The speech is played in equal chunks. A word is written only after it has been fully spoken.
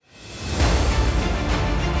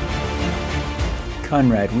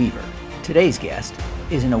Conrad Weaver. Today's guest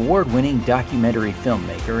is an award-winning documentary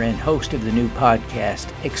filmmaker and host of the new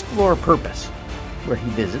podcast, Explore Purpose, where he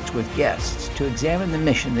visits with guests to examine the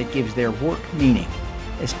mission that gives their work meaning,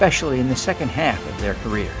 especially in the second half of their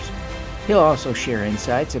careers. He'll also share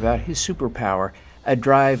insights about his superpower, a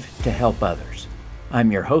drive to help others. I'm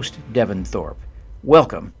your host, Devin Thorpe.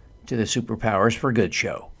 Welcome to the Superpowers for Good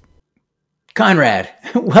show. Conrad,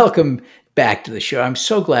 welcome back to the show. I'm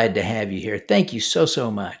so glad to have you here. Thank you so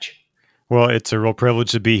much. Well, it's a real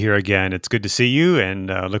privilege to be here again. It's good to see you and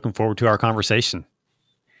looking forward to our conversation.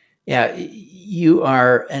 Yeah, you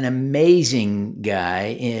are an amazing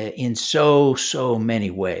guy in so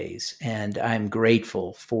many ways. And I'm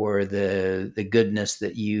grateful for the goodness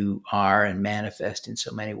that you are and manifest in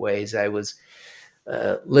so many ways. I was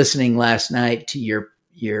listening last night to your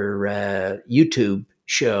YouTube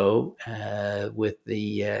show with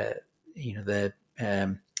the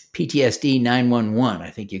PTSD 911, I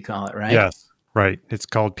think you call it, right? Yes, right. It's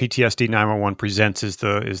called PTSD 911 Presents is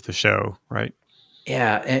the show, right?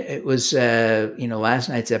 Yeah, it was, last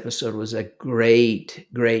night's episode was a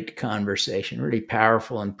great conversation, really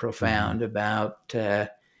powerful and profound about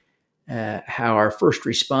how our first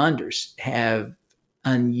responders have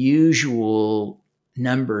unusual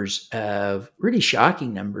numbers really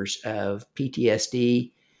shocking numbers of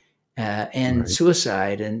PTSD and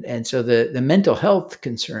suicide. And so the mental health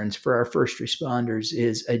concerns for our first responders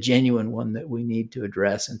is a genuine one that we need to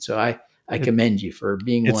address. And so I commend you for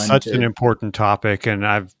being it's one. It's such an important topic. And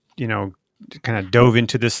I've, kind of dove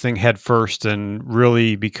into this thing head first and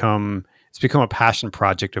really it's become a passion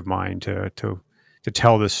project of mine to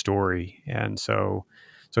tell this story. And so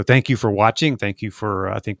thank you for watching. Thank you for,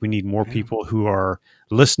 I think we need more people who are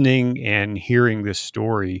listening and hearing this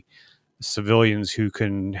story, civilians who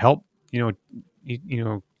can help, kind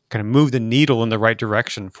of move the needle in the right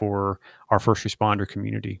direction for our first responder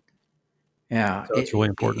community. Yeah, so it's really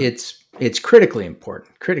important. It's critically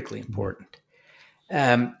important.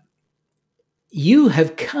 You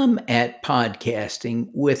have come at podcasting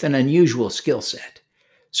with an unusual skill set.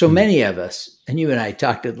 So many of us, and you and I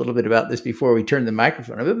talked a little bit about this before we turned the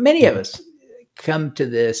microphone on, but many of us come to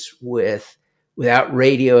this without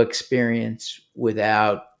radio experience,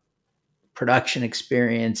 without production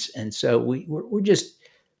experience. And so we're just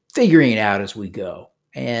figuring it out as we go.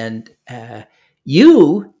 And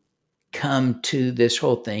you come to this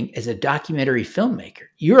whole thing as a documentary filmmaker.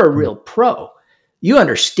 You're a real pro. You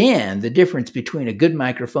understand the difference between a good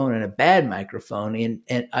microphone and a bad microphone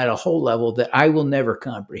at a whole level that I will never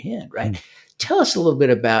comprehend, right? Tell us a little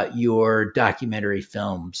bit about your documentary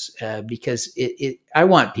films, because I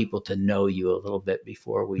want people to know you a little bit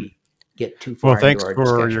before we get too far into our discussion. Well,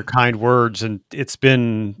 thanks for your kind words. And it's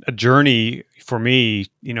been a journey for me.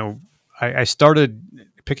 I started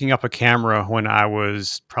picking up a camera when I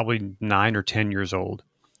was probably 9 or 10 years old.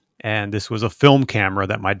 And this was a film camera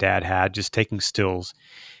that my dad had, just taking stills.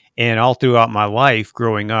 And all throughout my life,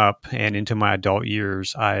 growing up and into my adult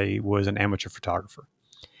years, I was an amateur photographer.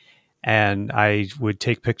 And I would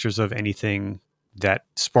take pictures of anything that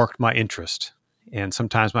sparked my interest. And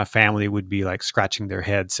sometimes my family would be like scratching their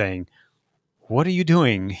head saying, "What are you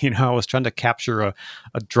doing?" I was trying to capture a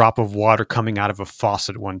drop of water coming out of a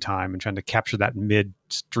faucet one time and trying to capture that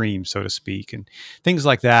midstream, so to speak, and things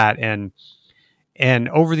like that. And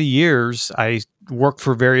over the years, I worked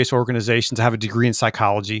for various organizations. I have a degree in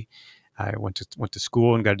psychology. I went to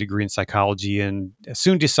school and got a degree in psychology, and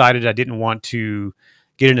soon decided I didn't want to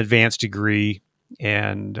get an advanced degree.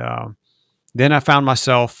 And then I found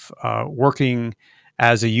myself working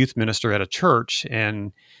as a youth minister at a church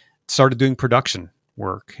and started doing production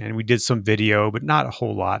work. And we did some video, but not a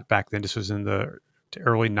whole lot back then. This was in the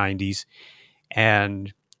early 90s.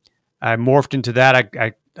 And I morphed into that.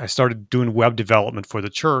 I started doing web development for the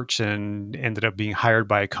church and ended up being hired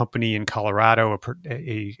by a company in Colorado,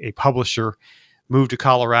 a publisher, moved to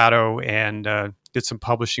Colorado and did some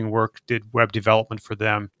publishing work, did web development for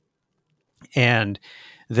them. And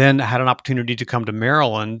then I had an opportunity to come to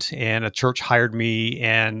Maryland, and a church hired me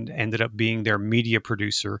and ended up being their media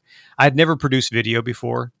producer. I had never produced video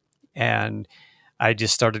before, and I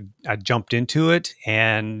jumped into it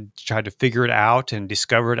and tried to figure it out and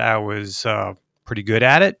discovered I was pretty good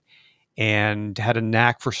at it and had a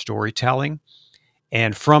knack for storytelling.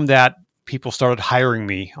 And from that, people started hiring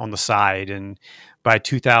me on the side. And by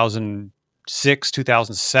 2006,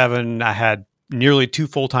 2007, I had nearly 2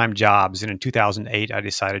 full-time jobs. And in 2008, I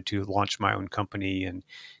decided to launch my own company and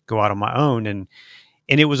go out on my own. And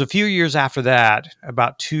it was a few years after that,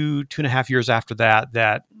 about two and a half years after that,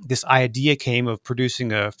 that this idea came of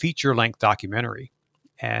producing a feature-length documentary.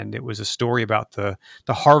 And it was a story about the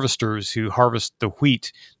harvesters who harvest the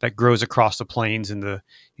wheat that grows across the plains in the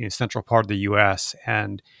central part of the U.S.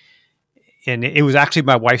 And it was actually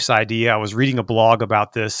my wife's idea. I was reading a blog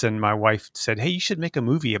about this, and my wife said, "Hey, you should make a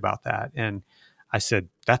movie about that." And I said,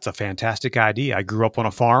 "That's a fantastic idea. I grew up on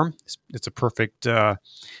a farm. It's a perfect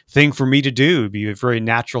thing for me to do. It'd be a very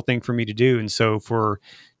natural thing for me to do." And so for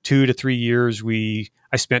 2 to 3 years,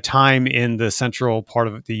 I spent time in the central part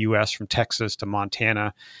of the U.S. from Texas to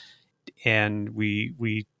Montana, and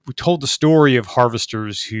we told the story of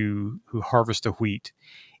harvesters who harvest the wheat,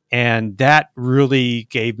 and that really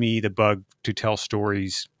gave me the bug to tell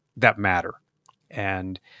stories that matter.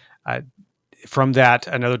 And I, from that,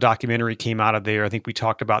 another documentary came out of there. I think we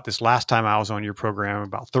talked about this last time I was on your program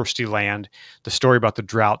about Thirsty Land, the story about the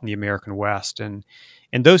drought in the American West, and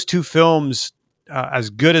those two films. As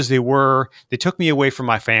good as they were, they took me away from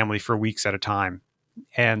my family for weeks at a time.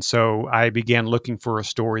 And so I began looking for a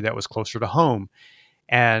story that was closer to home.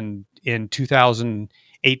 And in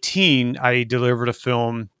 2018, I delivered a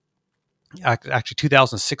film. Actually,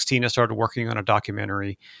 2016, I started working on a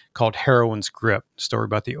documentary called Heroin's Grip, a story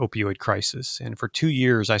about the opioid crisis. And for 2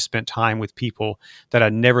 years, I spent time with people that I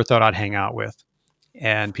never thought I'd hang out with,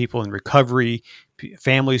 and people in recovery,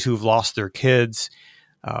 families who've lost their kids,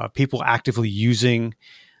 people actively using.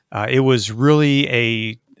 It was really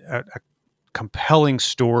a compelling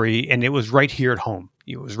story, and it was right here at home.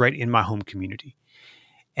 It was right in my home community.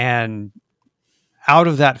 And out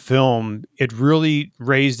of that film, it really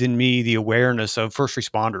raised in me the awareness of first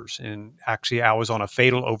responders. And actually, I was on a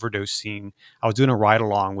fatal overdose scene. I was doing a ride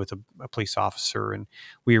along with a police officer, and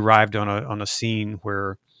we arrived on a scene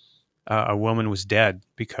where a woman was dead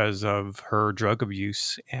because of her drug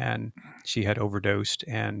abuse, and she had overdosed.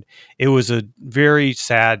 And it was a very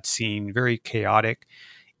sad scene, very chaotic.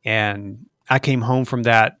 And I came home from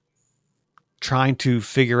that trying to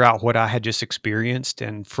figure out what I had just experienced.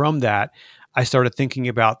 And from that, I started thinking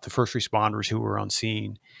about the first responders who were on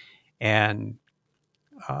scene, and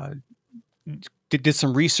uh, did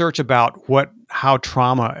some research about how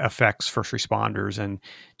trauma affects first responders, and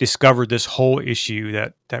discovered this whole issue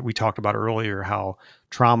that we talked about earlier, how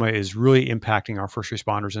trauma is really impacting our first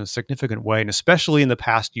responders in a significant way. And especially in the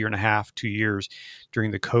past year and a half, 2 years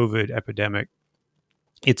during the COVID epidemic,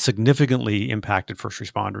 it significantly impacted first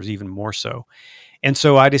responders even more so. And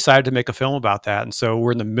so I decided to make a film about that. And so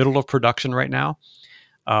we're in the middle of production right now.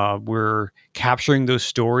 We're capturing those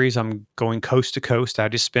stories. I'm going coast to coast. I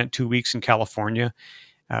just spent 2 weeks in California,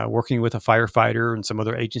 working with a firefighter and some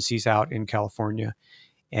other agencies out in California.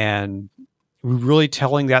 And we're really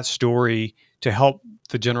telling that story to help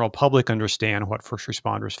the general public understand what first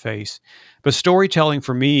responders face. But storytelling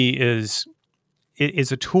for me is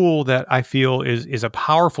a tool that I feel is a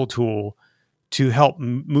powerful tool to help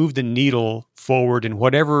move the needle forward in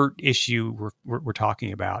whatever issue we're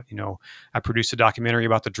talking about. I produced a documentary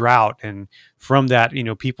about the drought, and from that,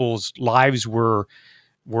 people's lives were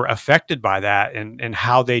affected by that, and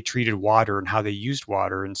how they treated water and how they used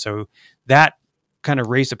water. And so that kind of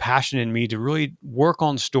raised a passion in me to really work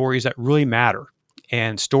on stories that really matter,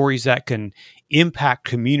 and stories that can impact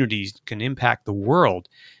communities, can impact the world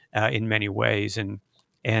in many ways.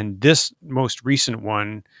 And this most recent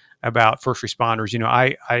one about first responders,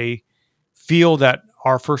 I feel that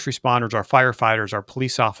our first responders, our firefighters, our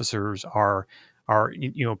police officers, our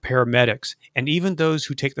paramedics, and even those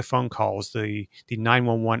who take the phone calls, the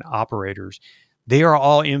 911 operators, they are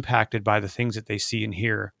all impacted by the things that they see and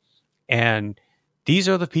hear. And these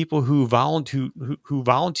are the people who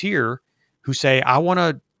volunteer, who say, "I want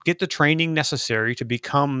to get the training necessary to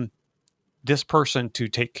become this person to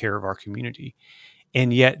take care of our community."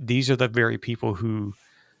 And yet these are the very people who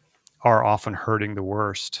are often hurting the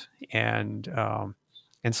worst. And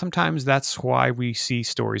sometimes that's why we see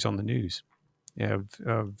stories on the news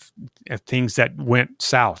of things that went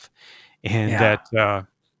south, and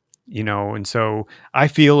and so I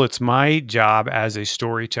feel it's my job as a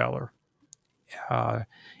storyteller, uh,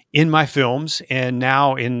 in my films and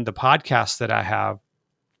now in the podcasts that I have,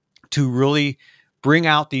 to really bring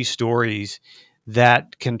out these stories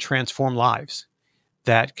that can transform lives,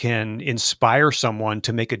 that can inspire someone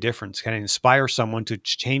to make a difference, can inspire someone to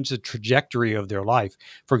change the trajectory of their life.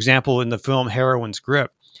 For example, in the film Heroin's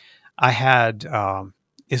Grip, I had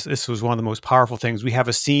this was one of the most powerful things. We have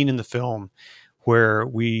a scene in the film where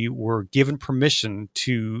we were given permission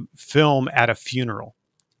to film at a funeral,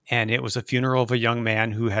 and it was a funeral of a young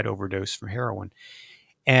man who had overdosed from heroin.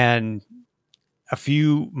 And a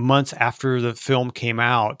few months after the film came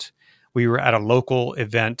out, we were at a local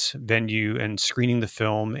event venue and screening the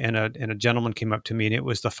film, and a gentleman came up to me, and it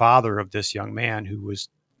was the father of this young man who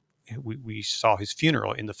we saw his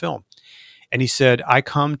funeral in the film. And he said, I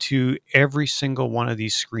come to every single one of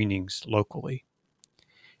these screenings locally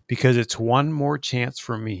because it's one more chance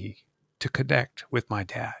for me to connect with my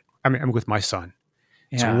dad. With my son.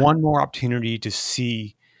 It's Yeah. one more opportunity to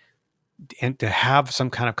see and to have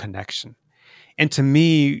some kind of connection. And to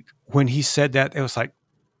me, when he said that, it was like,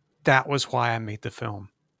 that was why I made the film.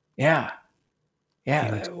 Yeah.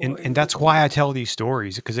 And that's why I tell these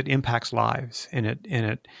stories, because it impacts lives, and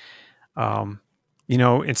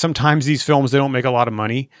sometimes these films, they don't make a lot of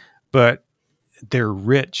money, but they're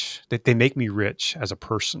rich. They make me rich as a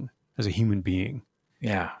person, as a human being.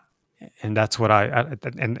 Yeah. And that's what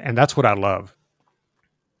and that's what I love.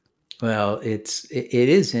 Well, it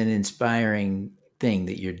is an inspiring thing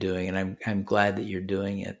that you're doing, and I'm glad that you're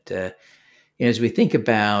doing it. As we think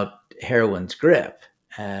about heroin's grip,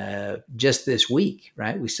 just this week,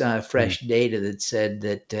 right? We saw fresh data that said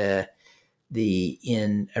that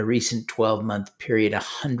in a recent 12-month period,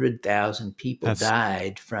 100,000 people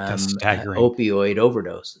died from opioid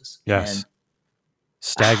overdoses. Yes, and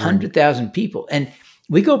staggering. 100,000 people, and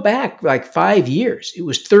we go back like 5 years, it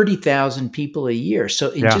was 30,000 people a year. So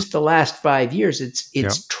in just the last 5 years,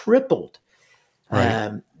 it's tripled.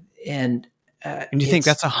 Right. And you think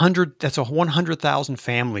that's 100,000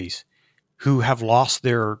 families who have lost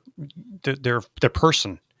their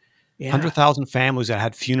person. 100,000 families that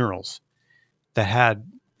had funerals, that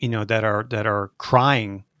had, that are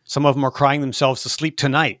crying. Some of them are crying themselves to sleep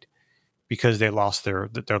tonight because they lost their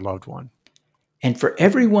loved one. And for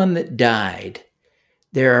everyone that died,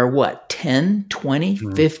 there are 10, 20,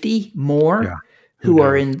 50 more who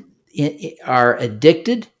are are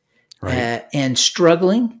addicted, right, and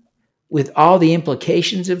struggling with all the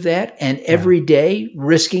implications of that, and every day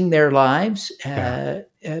risking their lives because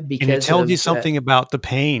and it tells you something about the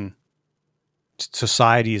pain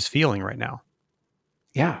society is feeling right now.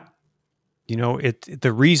 Yeah.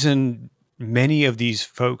 The reason many of these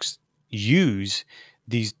folks use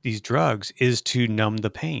these drugs is to numb the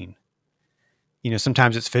pain.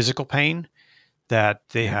 Sometimes it's physical pain that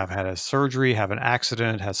they have had a surgery, have an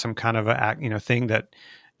accident, has some kind of a thing that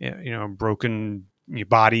broken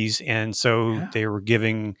bodies, and so they were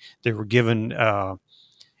given a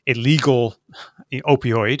legal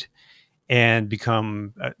opioid and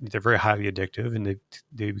become they're very highly addictive, and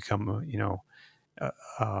they become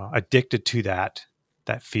addicted to that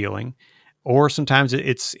feeling. Or sometimes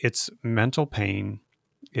it's mental pain,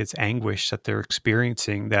 it's anguish that they're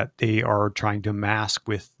experiencing that they are trying to mask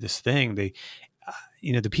with this thing. They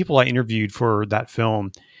the people I interviewed for that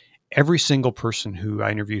film, every single person who I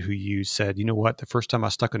interviewed who used said, you know what, the first time I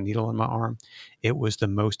stuck a needle in my arm, it was the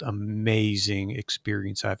most amazing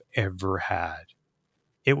experience I've ever had.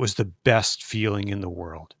 It was the best feeling in the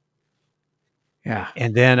world. Yeah.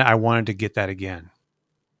 And then I wanted to get that again,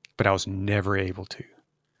 but I was never able to.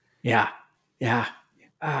 Yeah. Yeah.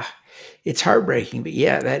 It's heartbreaking, but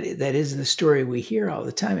that is the story we hear all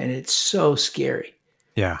the time. And it's so scary.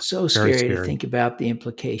 Yeah. So scary to think about the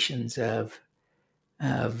implications of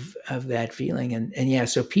that feeling. And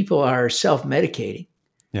so people are self-medicating.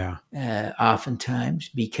 Yeah. Oftentimes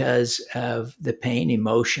because of the pain,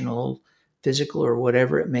 emotional, physical, or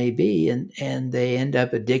whatever it may be. And they end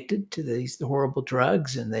up addicted to these horrible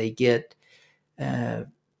drugs, and they get, a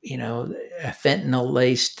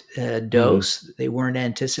fentanyl-laced dose that they weren't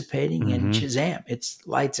anticipating, and shazam, it's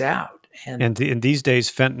lights out. And these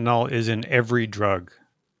days, fentanyl is in every drug,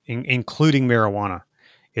 including marijuana.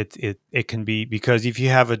 It can be, because if you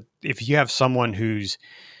have someone who's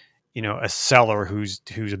a seller who's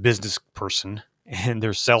a business person and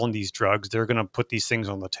they're selling these drugs, they're going to put these things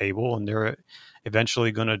on the table, and they're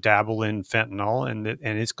eventually going to dabble in fentanyl, and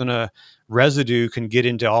it's going to, residue can get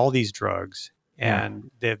into all these drugs. And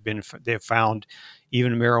they've found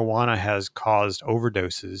even marijuana has caused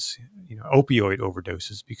overdoses, opioid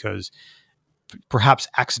overdoses, because perhaps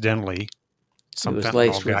accidentally some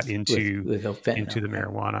fentanyl got into the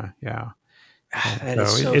marijuana. Yeah. That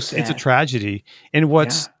is so sad. It's a tragedy. And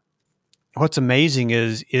what's amazing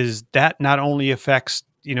is that not only affects,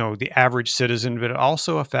 the average citizen, but it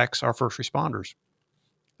also affects our first responders.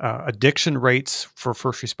 Addiction rates for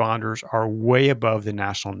first responders are way above the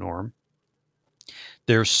national norm.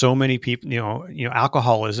 There's so many people,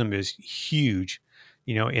 alcoholism is huge,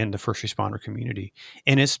 in the first responder community.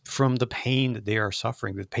 And it's from the pain that they are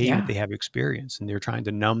suffering, the pain that they have experienced, and they're trying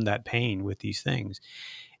to numb that pain with these things.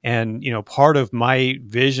 And, part of my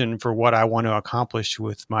vision for what I want to accomplish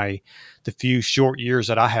with the few short years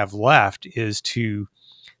that I have left is to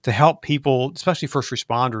help people, especially first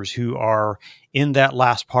responders, who are in that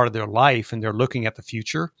last part of their life and they're looking at the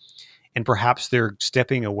future, and perhaps they're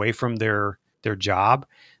stepping away from their job.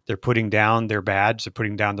 They're putting down their badge, they're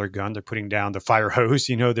putting down their gun, they're putting down the fire hose.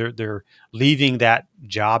 They're leaving that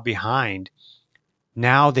job behind.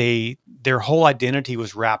 Now their whole identity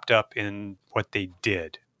was wrapped up in what they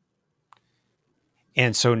did.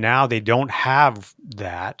 And so now they don't have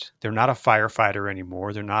that. They're not a firefighter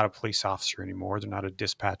anymore. They're not a police officer anymore. They're not a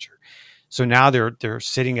dispatcher. So now they're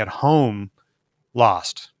sitting at home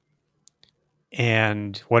lost.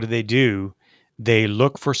 And what do? They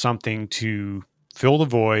look for something to fill the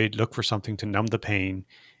void, look for something to numb the pain.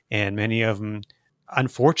 And many of them,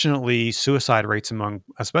 unfortunately, suicide rates among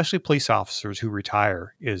especially police officers who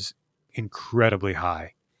retire is incredibly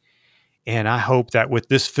high. And I hope that with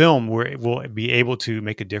this film, we'll be able to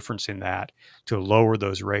make a difference in that, to lower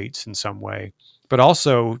those rates in some way. But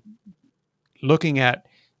also looking at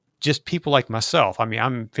just people like myself. I mean,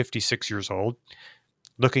 I'm 56 years old,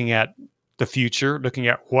 looking at the future, looking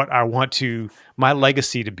at what I want my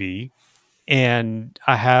legacy to be. And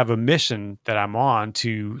I have a mission that I'm on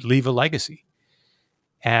to leave a legacy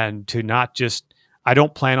and to not just, I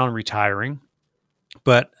don't plan on retiring,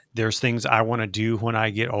 but there's things I want to do when I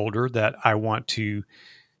get older that I want to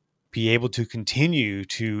be able to continue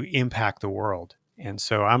to impact the world. And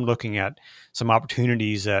so I'm looking at some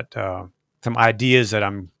opportunities some ideas that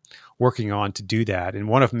I'm working on to do that. And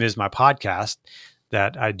one of them is my podcast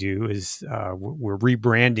that I do is we're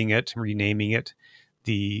rebranding it, renaming it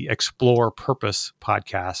the Explore Purpose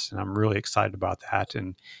podcast. And I'm really excited about that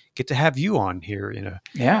and get to have you on here in a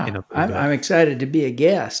bit. I'm excited to be a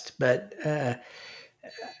guest, but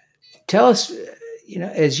tell us,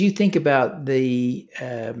 as you think about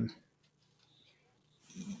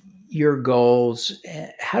your goals,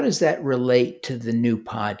 how does that relate to the new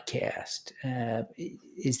podcast?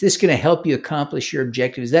 Is this going to help you accomplish your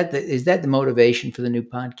objective? Is that the motivation for the new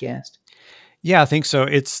podcast? Yeah, I think so.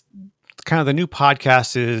 It's kind of the new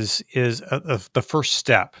podcast is the first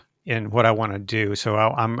step in what I want to do. So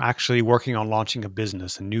I'm actually working on launching a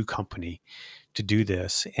business, a new company to do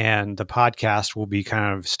this. And the podcast will be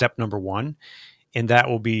kind of step number one. And that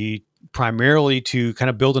will be primarily to kind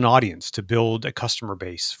of build an audience, to build a customer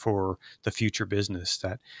base for the future business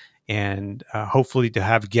and hopefully to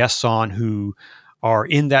have guests on who are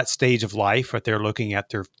in that stage of life, but they're looking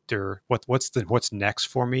at their what's next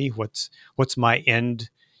for me, what's my end,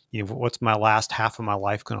 what's my last half of my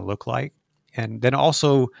life going to look like, and then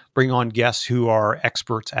also bring on guests who are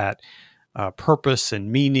experts at purpose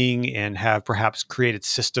and meaning and have perhaps created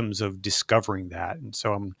systems of discovering that. And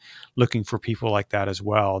so I'm looking for people like that as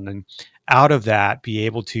well. And then out of that, be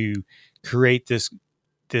able to create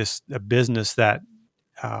a business that,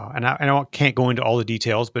 and I can't go into all the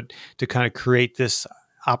details, but to kind of create this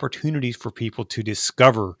opportunity for people to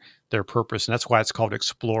discover their purpose. And that's why it's called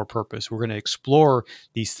Explore Purpose. We're going to explore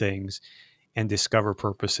these things and discover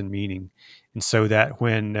purpose and meaning. And so that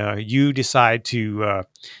when you decide to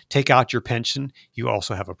take out your pension, you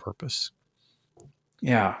also have a purpose.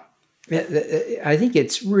 Yeah. I think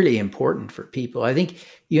it's really important for people. I think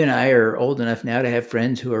you and I are old enough now to have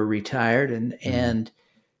friends who are retired and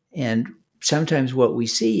sometimes what we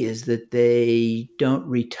see is that they don't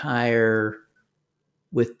retire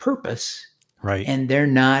with purpose. Right. And they're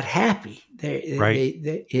not happy.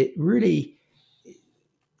 It really,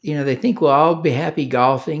 they think, well, I'll be happy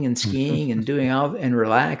golfing and skiing and doing and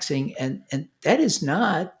relaxing. And that is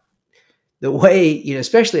not the way,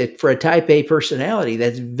 especially for a type A personality,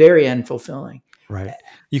 that's very unfulfilling. Right.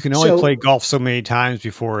 You can only play golf so many times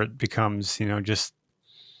before it becomes, just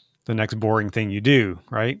the next boring thing you do.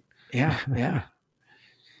 Right. Yeah. Yeah.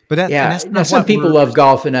 But that's now some people love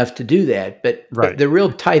golf enough to do that, but the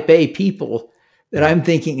real type A people that I'm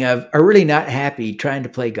thinking of are really not happy trying to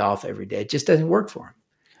play golf every day. It just doesn't work for them.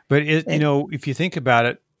 But if you think about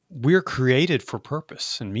it, we're created for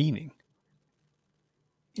purpose and meaning.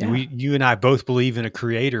 Yeah. You and I both believe in a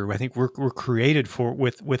creator. I think we're created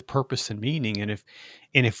with purpose and meaning. And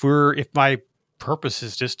if my purpose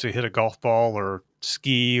is just to hit a golf ball or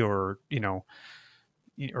ski or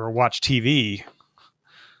or watch TV,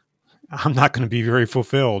 I'm not going to be very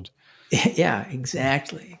fulfilled. Yeah,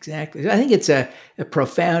 exactly. I think it's a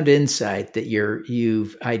profound insight that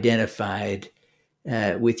you've identified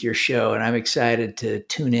with your show, and I'm excited to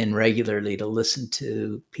tune in regularly to listen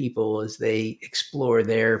to people as they explore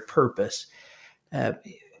their purpose,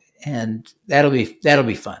 and that'll be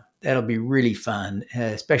fun. That'll be really fun,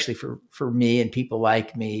 especially for me and people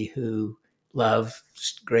like me who love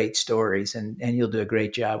great stories, and you'll do a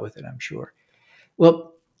great job with it, I'm sure. Well,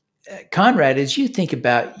 Conrad, as you think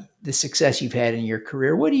about the success you've had in your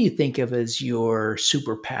career, what do you think of as your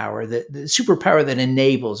superpower, the superpower that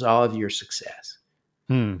enables all of your success?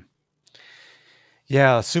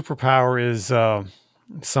 Yeah, superpower is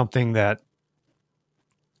something that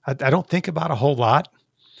I don't think about a whole lot,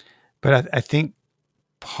 but I think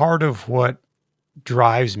part of what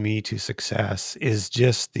drives me to success is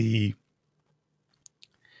just the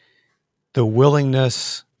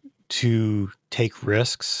willingness to take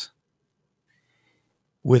risks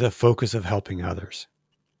with a focus of helping others.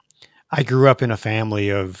 I grew up in a family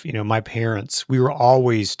of, my parents, we were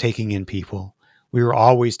always taking in people. We were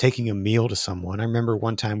always taking a meal to someone. I remember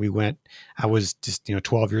one time I was just,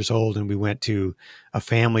 12 years old, and we went to a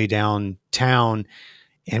family downtown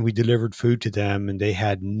and we delivered food to them, and they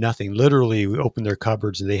had nothing. Literally, we opened their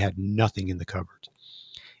cupboards and they had nothing in the cupboards.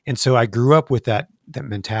 And so I grew up with that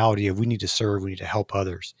mentality of we need to serve, we need to help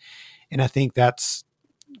others. And I think that's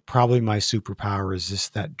probably my superpower, is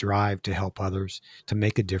just that drive to help others, to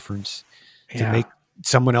make a difference, to Yeah. make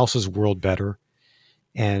someone else's world better,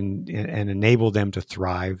 and enable them to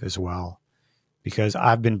thrive as well. Because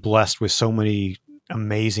I've been blessed with so many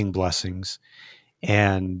amazing blessings,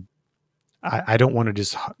 and I don't want to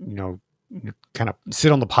just, kind of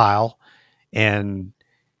sit on the pile and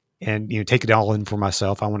take it all in for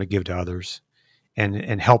myself. I want to give to others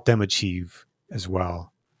and help them achieve as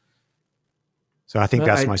well. So I think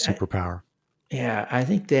Well, that's my superpower. yeah, I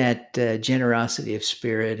think that generosity of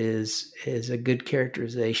spirit is a good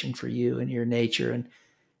characterization for you and your nature and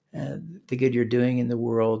the good you're doing in the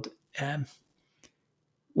world. Um,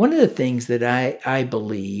 One of the things that I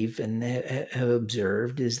believe and have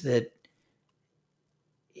observed is that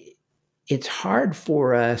it's hard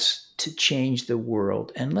for us to change the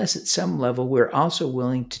world unless at some level we're also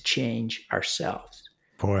willing to change ourselves.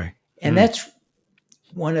 Boy. And that's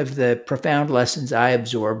one of the profound lessons I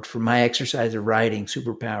absorbed from my exercise of writing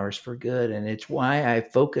Superpowers for Good. And it's why I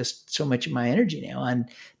focused so much of my energy now on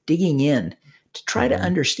digging in to try to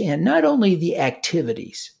understand not only the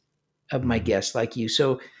activities of my guests like you.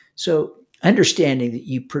 So understanding that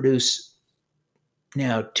you produce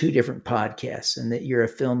now 2 different podcasts and that you're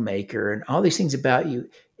a filmmaker and all these things about you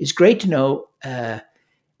is great to know.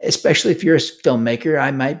 Especially if you're a filmmaker,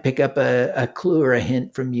 I might pick up a clue or a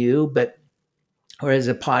hint from you, but or as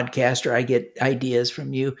a podcaster, I get ideas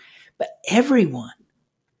from you. But everyone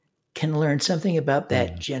can learn something about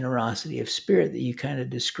that generosity of spirit that you kind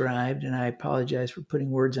of described. And I apologize for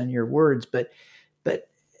putting words on your words, but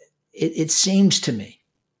it seems to me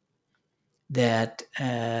that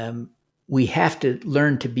we have to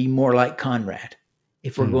learn to be more like Conrad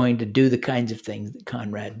if we're going to do the kinds of things that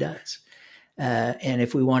Conrad does. And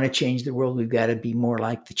if we want to change the world, we've got to be more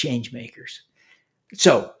like the change makers.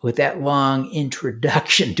 So, with that long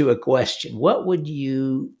introduction to a question, what would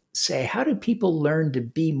you say? How do people learn to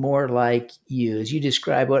be more like you? As you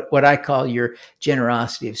describe what I call your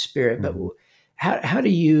generosity of spirit, but how do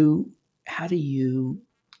you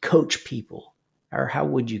coach people, or how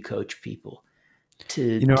would you coach people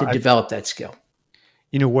to develop that skill?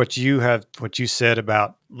 What you said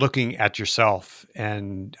about looking at yourself,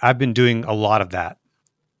 and I've been doing a lot of that,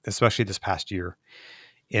 especially this past year,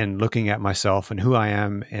 in looking at myself and who I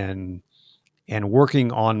am, and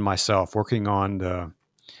working on myself, working on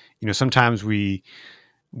sometimes we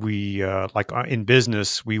like in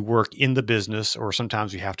business, we work in the business, or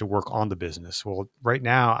sometimes we have to work on the business. Well, right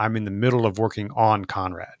now I'm in the middle of working on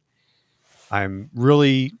Conrad. I'm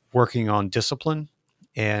really working on discipline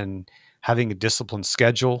and having a disciplined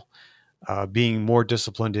schedule, being more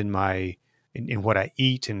disciplined in what I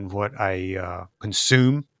eat and what I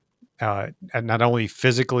consume, and not only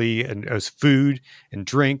physically and as food and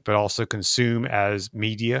drink, but also consume as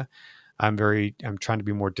media. I'm trying to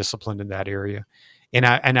be more disciplined in that area. And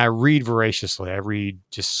I read voraciously. I read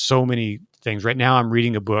just so many things. Right now I'm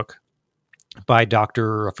reading a book by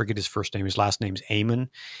Dr. I forget his first name. His last name's Amen.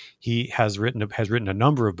 He has written a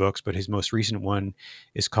number of books, but his most recent one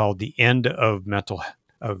is called The End of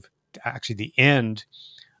the End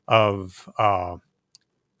of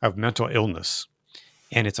Mental Illness.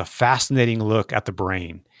 And it's a fascinating look at the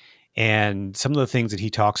brain. And some of the things that he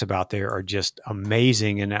talks about there are just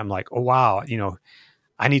amazing. And I'm like, oh, wow,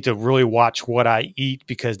 I need to really watch what I eat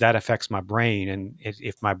because that affects my brain. And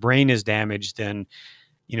if my brain is damaged, then,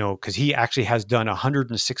 because he actually has done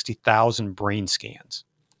 160,000 brain scans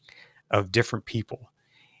of different people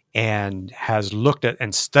and has looked at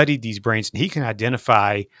and studied these brains. And he can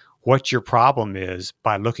identify what your problem is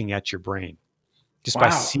by looking at your brain, just by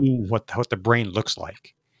Wow. seeing what the brain looks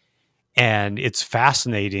like. And it's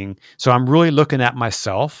fascinating. So I'm really looking at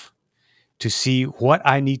myself to see what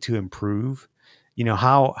I need to improve.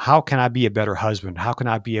 How can I be a better husband? How can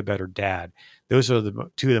I be a better dad? Those are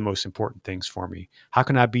the 2 of the most important things for me. How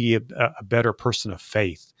can I be a better person of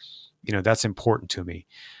faith? That's important to me.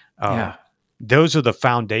 Yeah. Those are the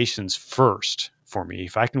foundations first for me.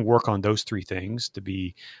 If I can work on those three things to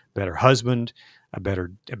be a better husband, a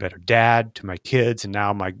better dad to my kids, and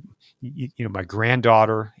now my my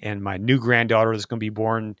granddaughter and my new granddaughter that's going to be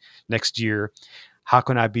born next year, how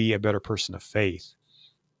can I be a better person of faith?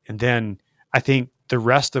 And then I think the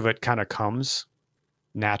rest of it kind of comes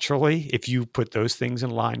naturally if you put those things in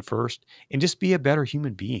line first, and just be a better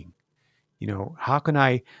human being. How can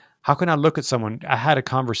I look at someone? I had a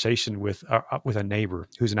conversation with a neighbor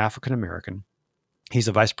who's an African American. He's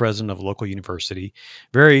a vice president of a local university,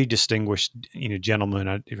 very distinguished, gentleman.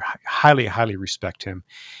 I highly respect him.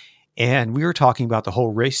 And we were talking about the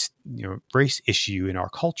whole race issue in our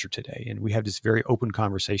culture today. And we had this very open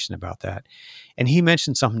conversation about that. And he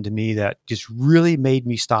mentioned something to me that just really made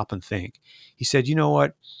me stop and think. He said, you know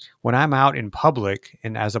what? When I'm out in public,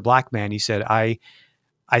 and as a black man, he said, I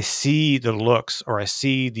see the looks, or I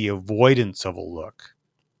see the avoidance of a look.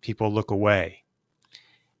 People look away.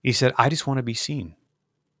 He said, I just want to be seen.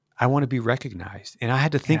 I want to be recognized. And I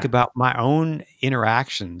had to think about my own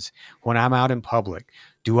interactions when I'm out in public.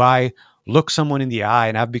 Do I look someone in the eye?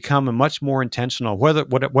 And I've become a much more intentional,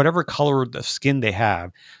 whatever color of skin they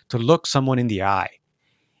have, to look someone in the eye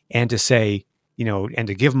and to say, and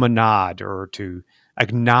to give them a nod, or to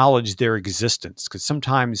acknowledge their existence. Because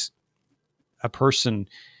sometimes a person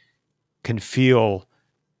can feel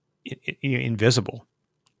invisible.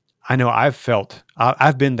 I know I've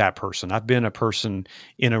been that person. I've been a person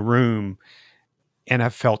in a room and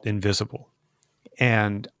I've felt invisible.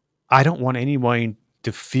 And I don't want anyone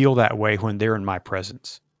to feel that way when they're in my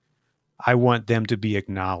presence. I want them to be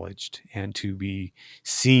acknowledged and to be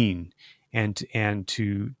seen, and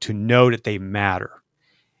to know that they matter.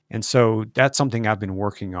 And so that's something I've been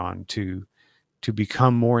working on to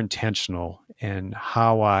become more intentional in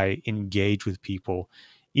how I engage with people,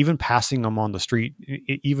 even passing them on the street.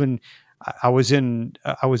 Even I was in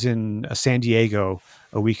San Diego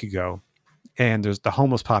a week ago, and there's the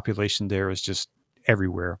homeless population there is just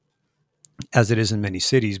everywhere, as it is in many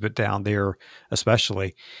cities, but down there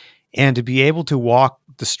especially. And to be able to walk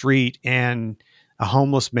the street and a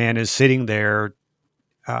homeless man is sitting there,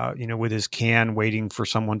 with his can, waiting for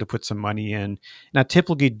someone to put some money in. And I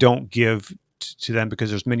typically don't give to them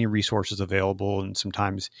because there's many resources available, and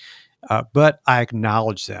sometimes, but I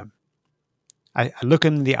acknowledge them. I look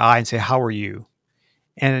them in the eye and say, "How are you?"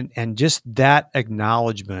 And just that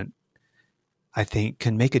acknowledgement, I think,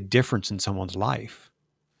 can make a difference in someone's life.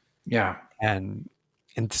 Yeah. And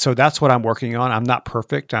so that's what I'm working on. I'm not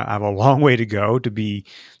perfect. I have a long way to go to be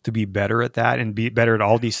better at that, and be better at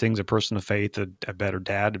all these things: a person of faith, a better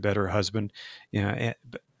dad, a better husband. But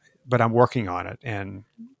I'm working on it. And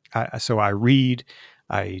so I read.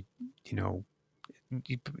 Every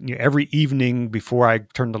evening before I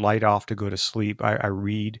turn the light off to go to sleep, I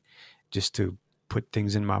read, just to put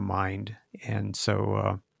things in my mind. And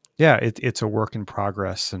so, it's a work in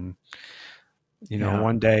progress. And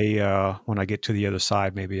one day, when I get to the other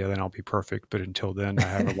side, maybe then I'll be perfect. But until then, I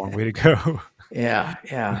have a long way to go. Yeah.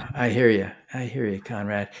 I hear you,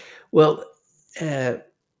 Conrad. Well,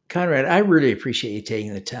 Conrad, I really appreciate you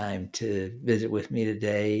taking the time to visit with me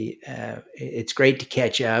today. It's great to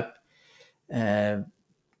catch up.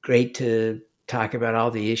 Great to talk about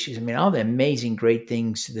all the issues. I mean, all the amazing, great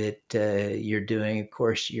things that you're doing. Of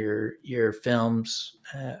course, your films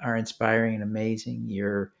are inspiring and amazing.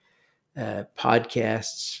 Your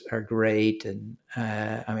podcasts are great, and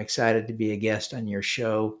I'm excited to be a guest on your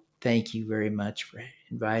show. Thank you very much for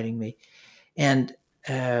inviting me. And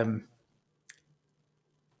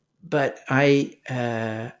but I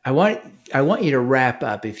want you to wrap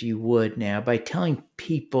up, if you would, now by telling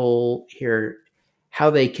people here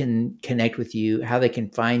how they can connect with you, how they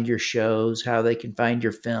can find your shows, how they can find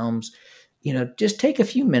your films. Just take a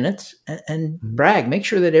few minutes and brag. Make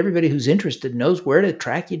sure that everybody who's interested knows where to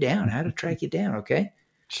track you down, how to track you down. Okay.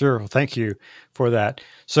 Sure. Well, thank you for that.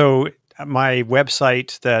 So my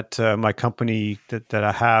website that my company that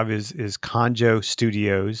I have is Conjo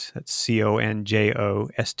Studios. That's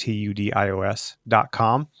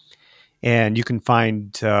ConjoStudios.com. And you can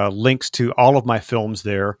find links to all of my films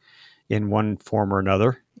there in one form or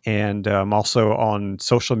another. And I'm also on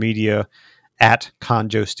social media at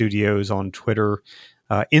Conjo Studios on Twitter.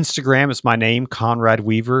 Instagram is my name, Conrad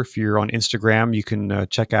Weaver. If you're on Instagram, you can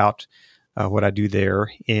check out what I do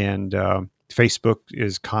there. And Facebook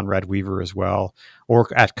is Conrad Weaver as well, or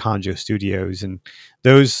at Conjo Studios. And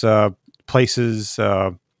those places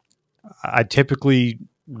I typically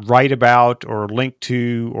write about or link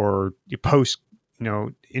to, or you post,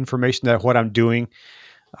 information that what I'm doing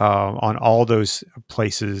on all those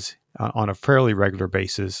places on a fairly regular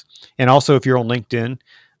basis. And also, if you're on LinkedIn,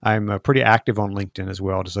 I'm pretty active on LinkedIn as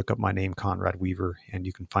well. Just look up my name, Conrad Weaver, and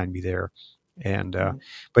you can find me there. And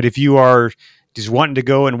but if you are just wanting to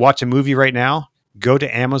go and watch a movie right now, go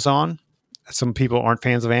to Amazon. Some people aren't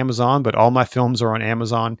fans of Amazon, but all my films are on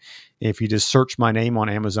Amazon. If you just search my name on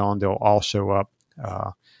Amazon, they'll all show up.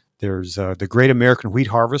 There's The Great American Wheat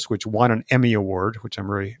Harvest, which won an Emmy Award, which I'm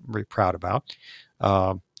really, really proud about.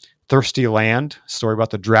 Thirsty Land, story about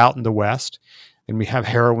the drought in the West. And we have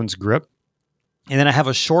Heroine's Grip. And then I have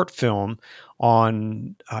a short film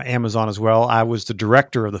on Amazon as well. I was the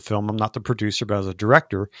director of the film. I'm not the producer, but I was a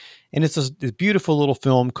director. And it's this beautiful little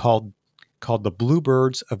film called The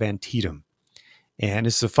Bluebirds of Antietam. And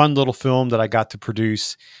it's a fun little film that I got to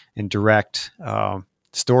produce and direct.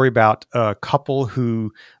 Story about a couple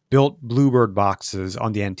who built bluebird boxes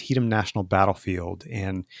on the Antietam National Battlefield.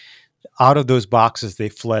 And out of those boxes, they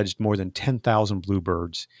fledged more than 10,000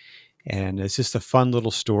 bluebirds. And it's just a fun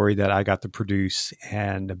little story that I got to produce,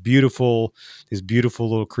 and these beautiful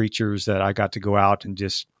little creatures that I got to go out and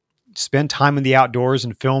just spend time in the outdoors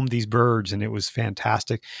and film these birds. And it was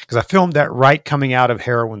fantastic because I filmed that right coming out of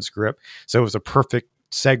Heroine's Grip. So it was a perfect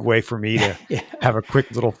segue for me to have a quick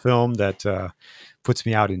little film that puts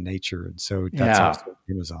me out in nature. And so that's also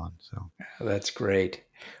Amazon. So that's great.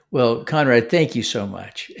 Well, Conrad, thank you so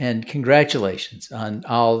much. And congratulations on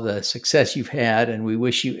all the success you've had. And we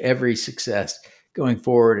wish you every success going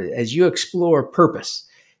forward as you explore purpose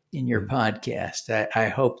in your podcast. I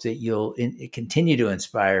hope that you'll continue to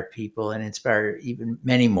inspire people and inspire even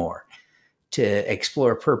many more to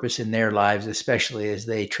explore purpose in their lives, especially as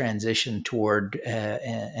they transition toward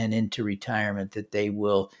and into retirement, that they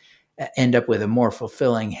will end up with a more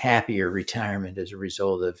fulfilling, happier retirement as a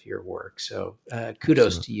result of your work. So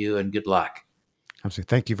kudos to you and good luck. Absolutely.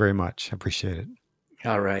 Thank you very much. I appreciate it.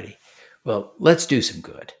 All righty. Well, let's do some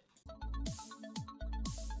good.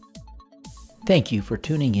 Thank you for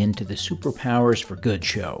tuning in to the Superpowers for Good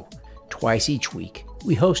show. Twice each week,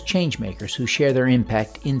 we host changemakers who share their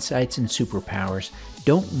impact, insights, and superpowers.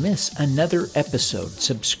 Don't miss another episode.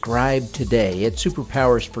 Subscribe today at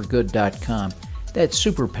superpowersforgood.com. That's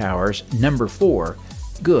superpowers, 4,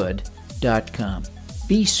 good.com.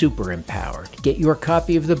 Be super empowered. Get your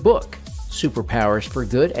copy of the book, Superpowers for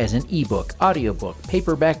Good, as an ebook, audiobook,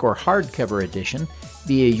 paperback, or hardcover edition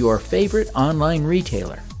via your favorite online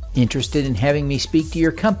retailer. Interested in having me speak to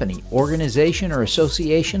your company, organization, or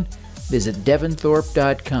association? Visit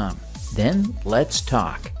devonthorpe.com. Then let's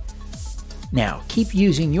talk. Now, keep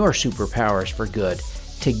using your superpowers for good.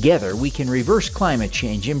 Together, we can reverse climate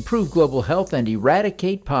change, improve global health, and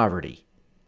eradicate poverty.